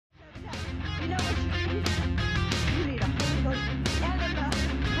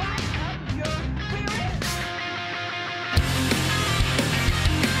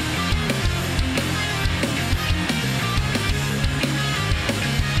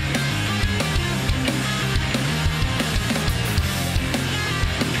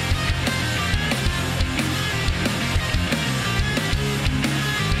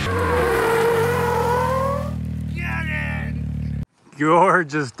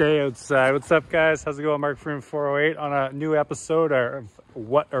gorgeous day outside. What's up, guys? How's it going? Mark Freeman 408 on a new episode of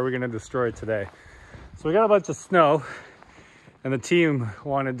What Are We Gonna Destroy Today? So we got a bunch of snow and the team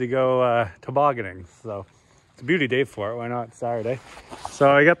wanted to go tobogganing. So it's a beauty day for it. Why not? Saturday.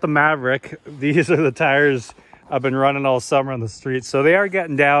 So I got the Maverick. These are the tires I've been running all summer on the street. So they are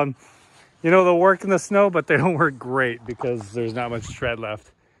getting down. You know, they'll work in the snow, but they don't work great because there's not much tread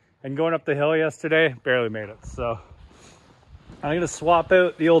left. And going up the hill yesterday, barely made it. So I'm gonna swap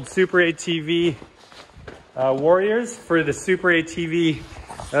out the old Super ATV Warriors for the Super ATV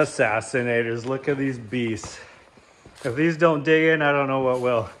Assassinators. Look at these beasts. If these don't dig in, I don't know what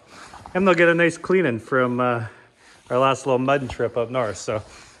will. And they'll get a nice cleaning from our last little mud trip up north. So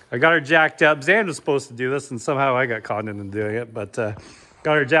I got her jacked up. Zan was supposed to do this and somehow I got caught into doing it, but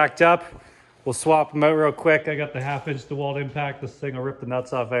got her jacked up. We'll swap them out real quick. I got the 1/2-inch DeWalt impact. This thing will rip the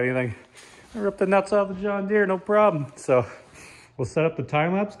nuts off anything. I rip the nuts off the John Deere, no problem. So we'll set up the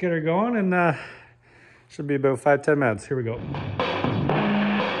time lapse, get her going, and should be about 5-10 minutes. Here we go.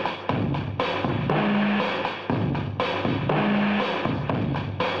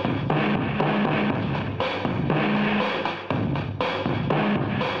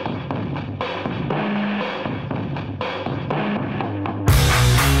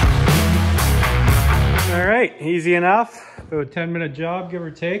 All right, easy enough. About a 10-minute job, give or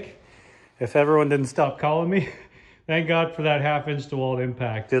take. If everyone didn't stop calling me. Thank God for that 1/2-inch DeWalt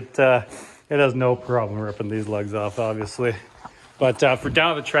impact. It has no problem ripping these lugs off, obviously. But for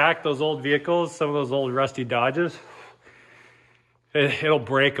down the track, those old vehicles, some of those old rusty Dodges, it'll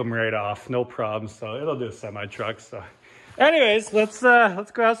break them right off, no problem. So it'll do a semi-truck. So anyways, let's go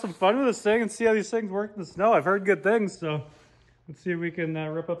have some fun with this thing and see how these things work in the snow. I've heard good things, so let's see if we can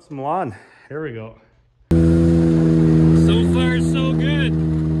rip up some lawn. Here we go. So far, so good.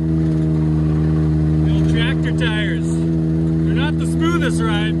 The old tractor tires. They're not the smoothest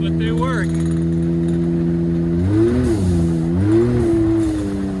ride, but they work.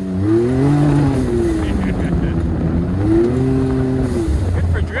 Good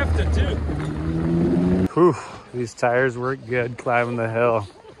for drifting too. Whew, these tires work good climbing the hill.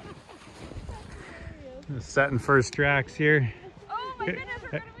 Setting first tracks here. Oh my goodness,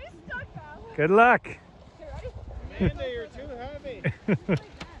 we're gonna be stuck now. Good luck. Amanda, you're too heavy.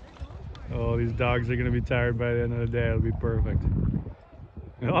 Oh, these dogs are gonna be tired by the end of the day. It'll be perfect.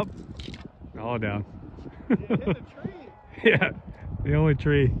 Oh, all down. You hit a tree. Yeah, the only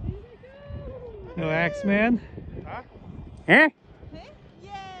tree. No axe man? Huh? Eh?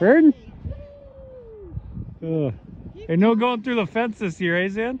 Bird? Oh. Hey, no going through the fence this year, eh,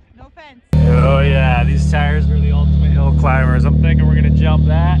 Zan? No fence. Oh yeah, these tires are the ultimate hill climbers. I'm thinking we're gonna jump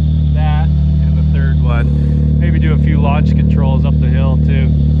that, and the third one. Maybe do a few launch controls up the hill too.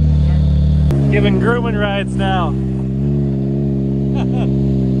 Giving grooming rides now.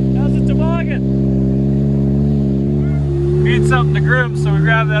 How's the toboggan? Need something to groom, so we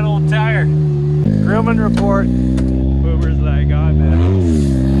grabbed that old tire. Grooming report. Boomer's like, oh man.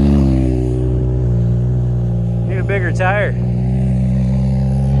 Need a bigger tire.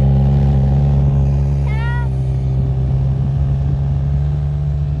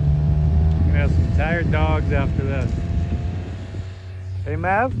 Have some tired dogs after this. Hey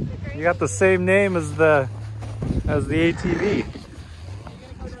Mav, you got the same name as the ATV.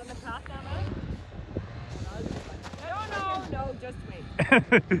 No, just wait.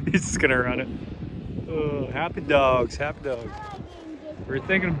 He's just gonna run it. Oh, happy dogs, happy dogs. We're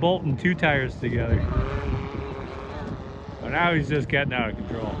thinking of bolting 2 tires together. But now he's just getting out of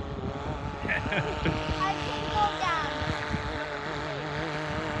control.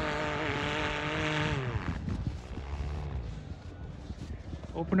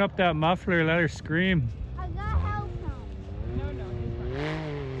 Open up that muffler, let her scream. I got help now. No.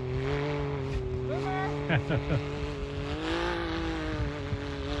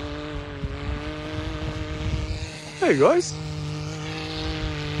 Hey guys.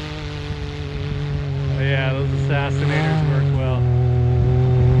 Oh yeah, those assassinators work well.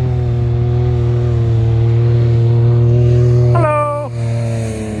 Hello.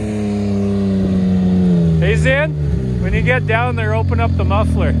 Hey Zan, when you get down there, open up the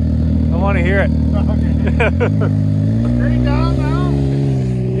muffler. I want to hear it. Okay. Pretty down now?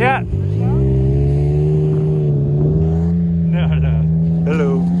 Yeah. No.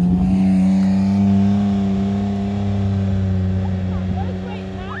 Hello.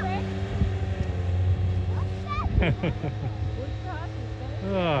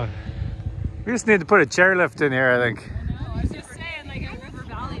 Oh, we just need to put a chairlift in here, I think. I know, I was just saying, like at River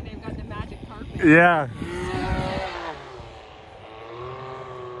Valley, they've got the magic carpet. Yeah.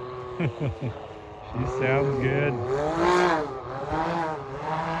 She sounds good.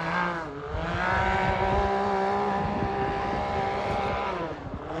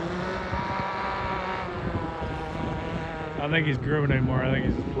 don't think he's grooming anymore. I think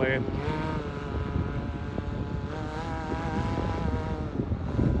he's just playing.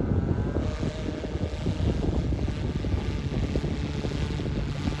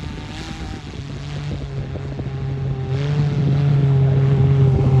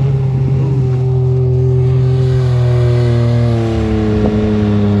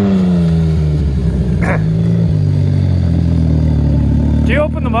 Do you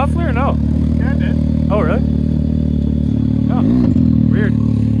open the muffler or no? Yeah, I did. Oh, really? Oh, weird.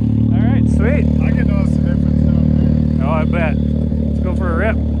 All right, sweet. I can notice the difference down there. Oh, I bet. Let's go for a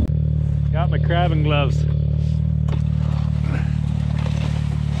rip. Got my crabbing gloves.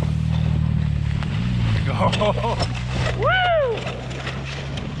 Oh, woo!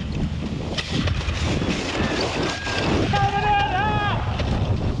 Coming in hot!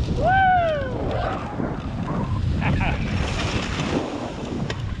 Woo!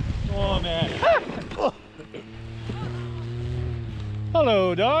 Oh, man.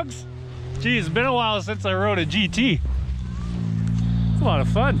 Hello, dogs. Geez, it's been a while since I rode a GT. It's a lot of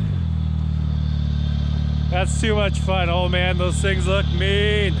fun. That's too much fun. Oh man, those things look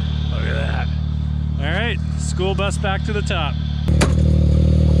mean. Look at that. All right, school bus back to the top.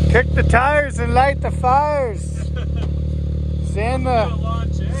 Kick the tires and light the fires. Zan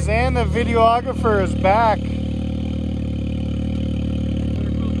the videographer is back.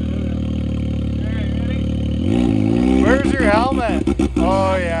 Where's your helmet?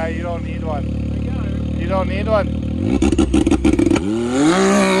 Oh yeah, you don't need one. You don't need one.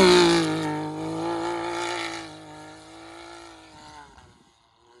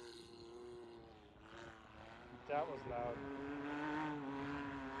 That was loud.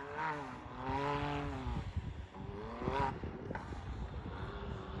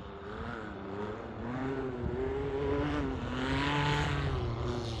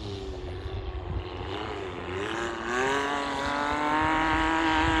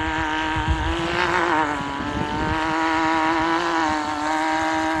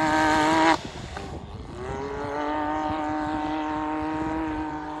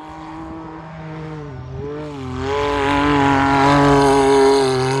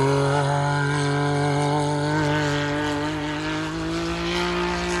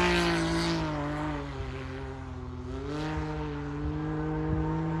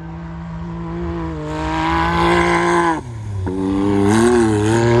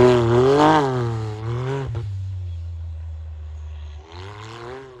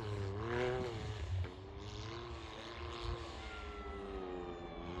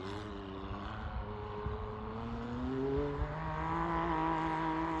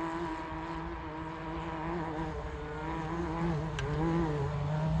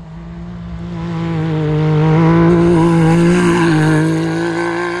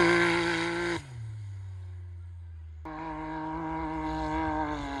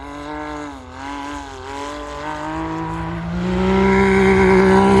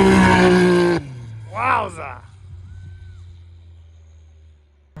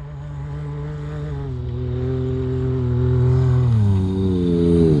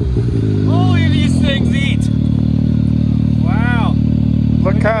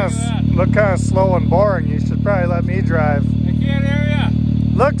 Look kind of slow and boring. You should probably let me drive. I can't hear ya.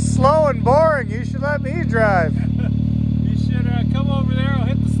 Looks slow and boring. You should let me drive. You should come over there. I'll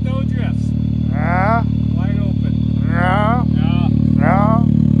hit the snow drifts. Ah. Wide open. No. No. No.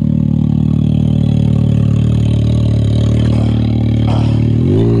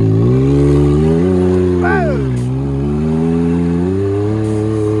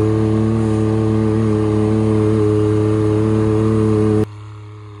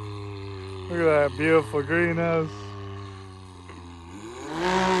 Look at that beautiful greenhouse.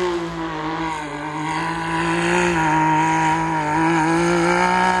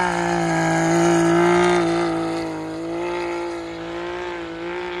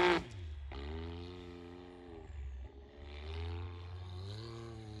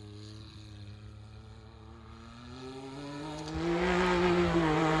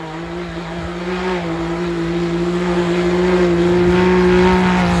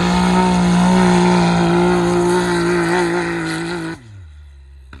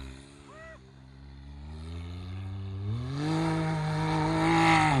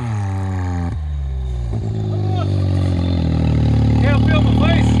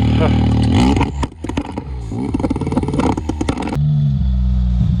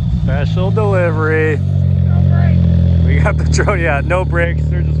 Special delivery. No brakes. We got the drone, yeah, no brakes.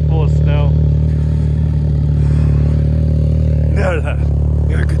 They're just full of snow. No, no.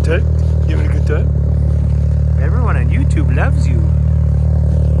 You having a good time? You having a good time? Everyone on YouTube loves you.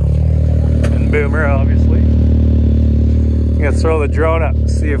 And Boomer, obviously. gonna throw the drone up,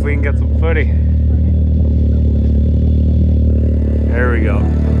 see if we can get some footy. There we go.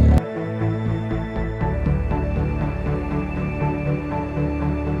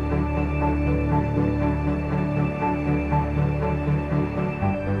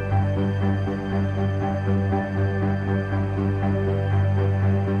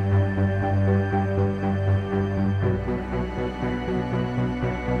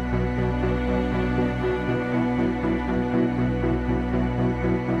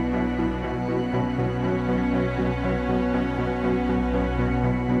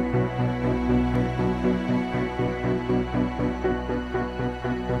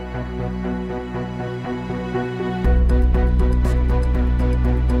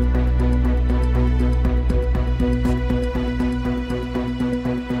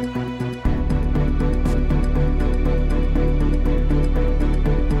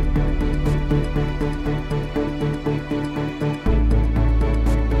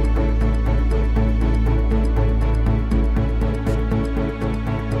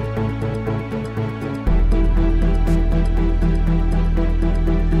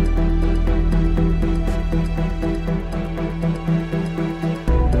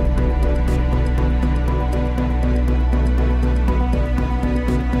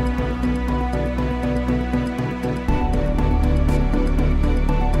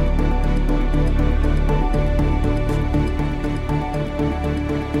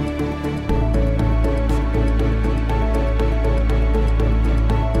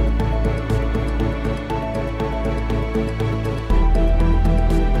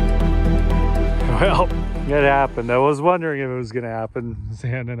 Well, it happened. I was wondering if it was going to happen.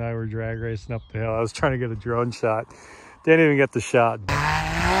 Zan and I were drag racing up the hill. I was trying to get a drone shot. Didn't even get the shot.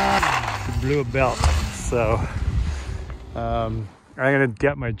 She blew a belt. So I'm going to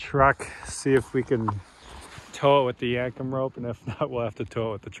get my truck, see if we can tow it with the yankum rope. And if not, we'll have to tow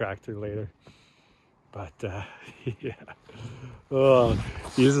it with the tractor later. But yeah. Oh,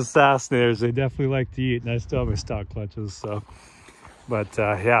 these assassinators, they definitely like to eat. And I still have my stock clutches, so. But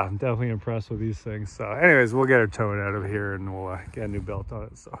yeah, I'm definitely impressed with these things. So anyways, we'll get her towed out of here and we'll get a new belt on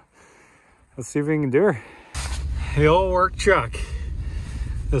it. So let's see if we can do her. The old work truck.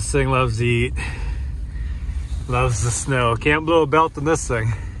 This thing loves to eat. Loves the snow. Can't blow a belt on this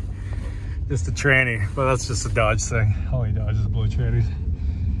thing. Just a tranny, but that's just a Dodge thing. Only Dodges blow trannies.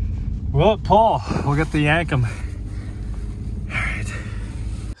 Well, Paul, we'll get the yankum.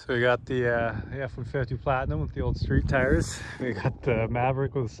 So we got the F-150 Platinum with the old street tires. We got the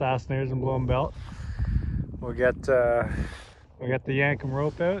Maverick with assassinators and blown belt. We got the yankum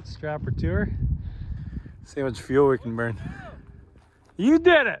rope out, strap her to her. See how much fuel we can burn. You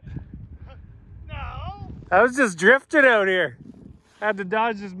did it! No! I was just drifting out here. Had to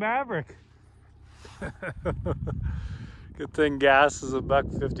dodge this Maverick. Good thing gas is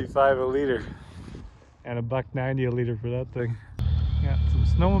 $1.55 a liter. And $1.90 a liter for that thing. Got some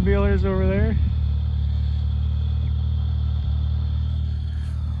snowmobilers over there.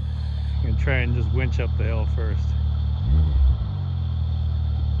 I'm gonna try and just winch up the hill first.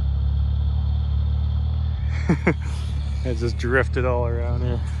 It just drifted all around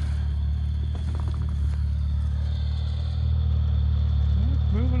here.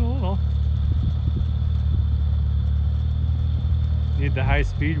 It's moving a little. Need the high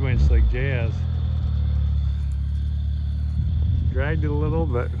speed winch like Jay has. Dragged it a little,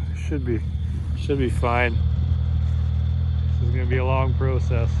 but should be fine. This is gonna be a long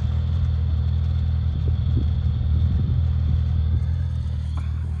process.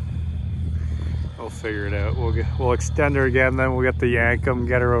 We'll figure it out. We'll extend her again, then we'll get the yankum,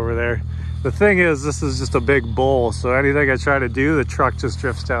 get her over there. The thing is, this is just a big bowl, so anything I try to do, the truck just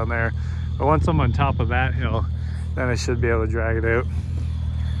drifts down there. But once I'm on top of that hill, then I should be able to drag it out.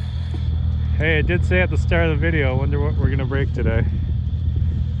 Hey, it did say at the start of the video, I wonder what we're gonna break today.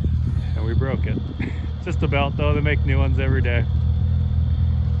 And we broke it. Just a belt though, they make new ones every day.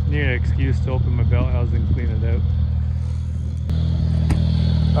 Need an excuse to open my belt housing and clean it out.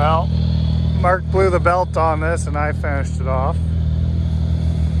 Well, Mark blew the belt on this and I finished it off.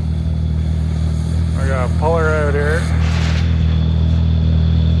 I gotta pull her out here.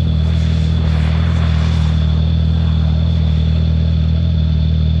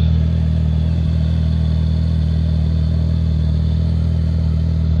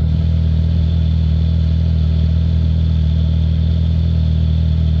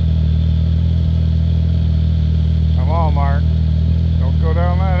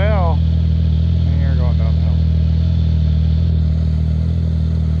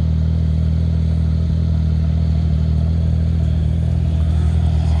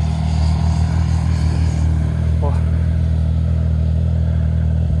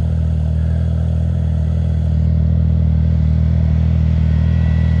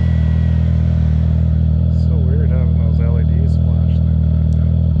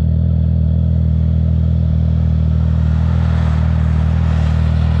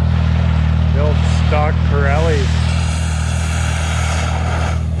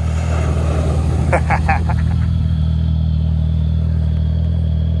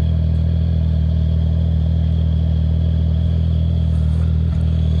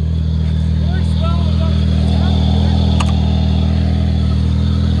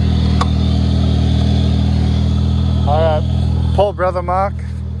 Pull, brother Mock.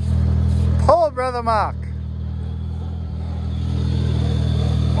 Pull, brother Mock.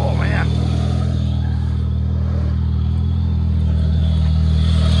 Oh, man.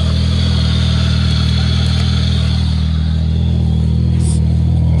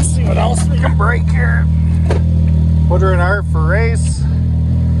 Let's see what else we can break here. Put her in R for race.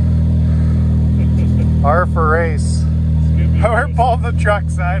 R for race. We're pulling the truck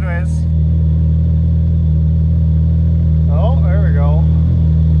sideways. Oh, there we go.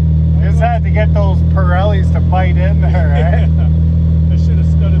 Just had to get those Pirellis to bite in there, right? I should have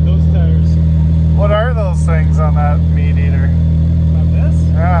studded those tires. What are those things on that meat eater? On this?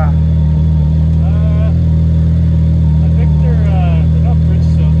 Yeah. I think they're not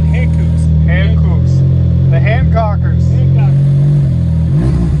Bridgestone, the hand coops. Hand coops. The Hancockers.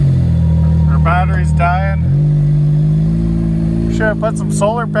 Our battery's dying. Should have put some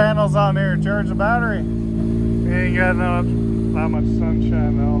solar panels on here to charge the battery. We ain't got not much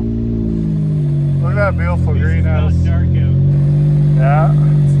sunshine though. Look at that beautiful greenhouse. It's not dark out. Yeah.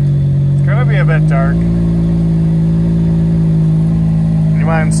 It's gonna be a bit dark. You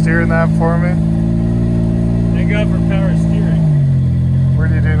mind steering that for me? Thank God for power steering. Where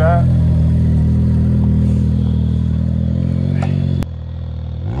do you do that?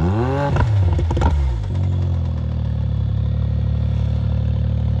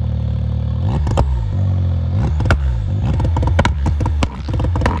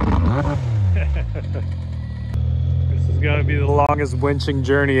 This is gonna be the longest winching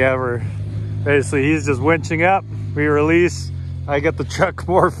journey ever. Basically, he's just winching up, we release, I get the truck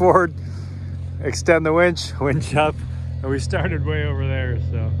more forward, extend the winch up, and we started way over there,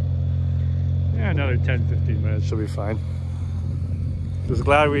 so yeah, another 10-15 minutes should be fine. Just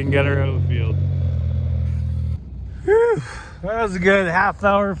glad we can get her out of the field. Whew. That was a good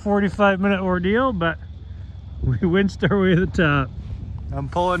half-hour, 45-minute ordeal, but we winched our way to the top. I'm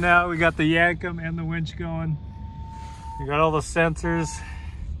pulling now. We got the Yankum and the winch going. We got all the sensors.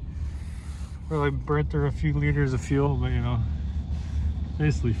 Really burnt her a few liters of fuel, but you know,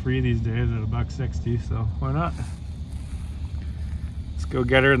 basically free these days at $1.60, so why not? Let's go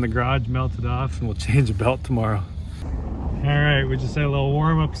get her in the garage, melt it off, and we'll change a belt tomorrow. All right, we just had a little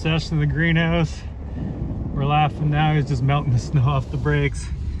warm-up session in the greenhouse. We're laughing now. He's just melting the snow off the brakes.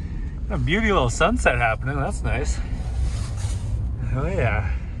 Got a beauty little sunset happening. That's nice. Oh yeah,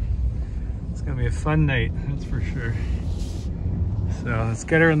 it's gonna be a fun night, that's for sure. So let's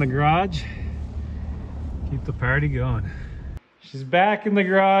get her in the garage, keep the party going. She's back in the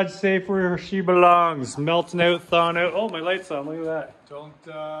garage, safe where she belongs. Melting out, thawing out. Oh, my light's on, look at that. Don't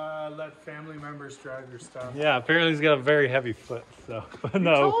let family members drive your stuff. Yeah, apparently he's got a very heavy foot, so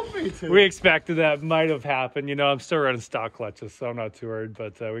no. Told me to. We expected that might have happened. You know, I'm still running stock clutches, so I'm not too worried,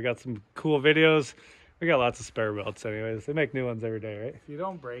 but we got some cool videos. We got lots of spare belts anyways. They make new ones every day, right? If you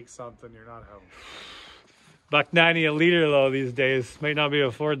don't break something, you're not home. $1.90 a liter though these days. Might not be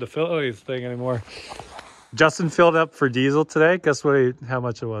able to afford to fill anything anymore. Justin filled up for diesel today. Guess what? How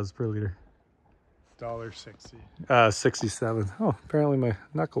much it was per liter? $1.60. 67. Oh, apparently my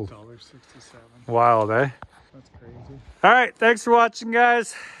knuckle. $1.67. Wild, eh? That's crazy. All right, thanks for watching,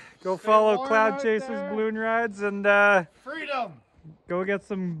 guys. Go Stay follow warm Cloud out Chasers there. Balloon Rides and Freedom. go get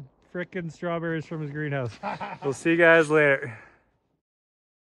some frickin' strawberries from his greenhouse. We'll see you guys later.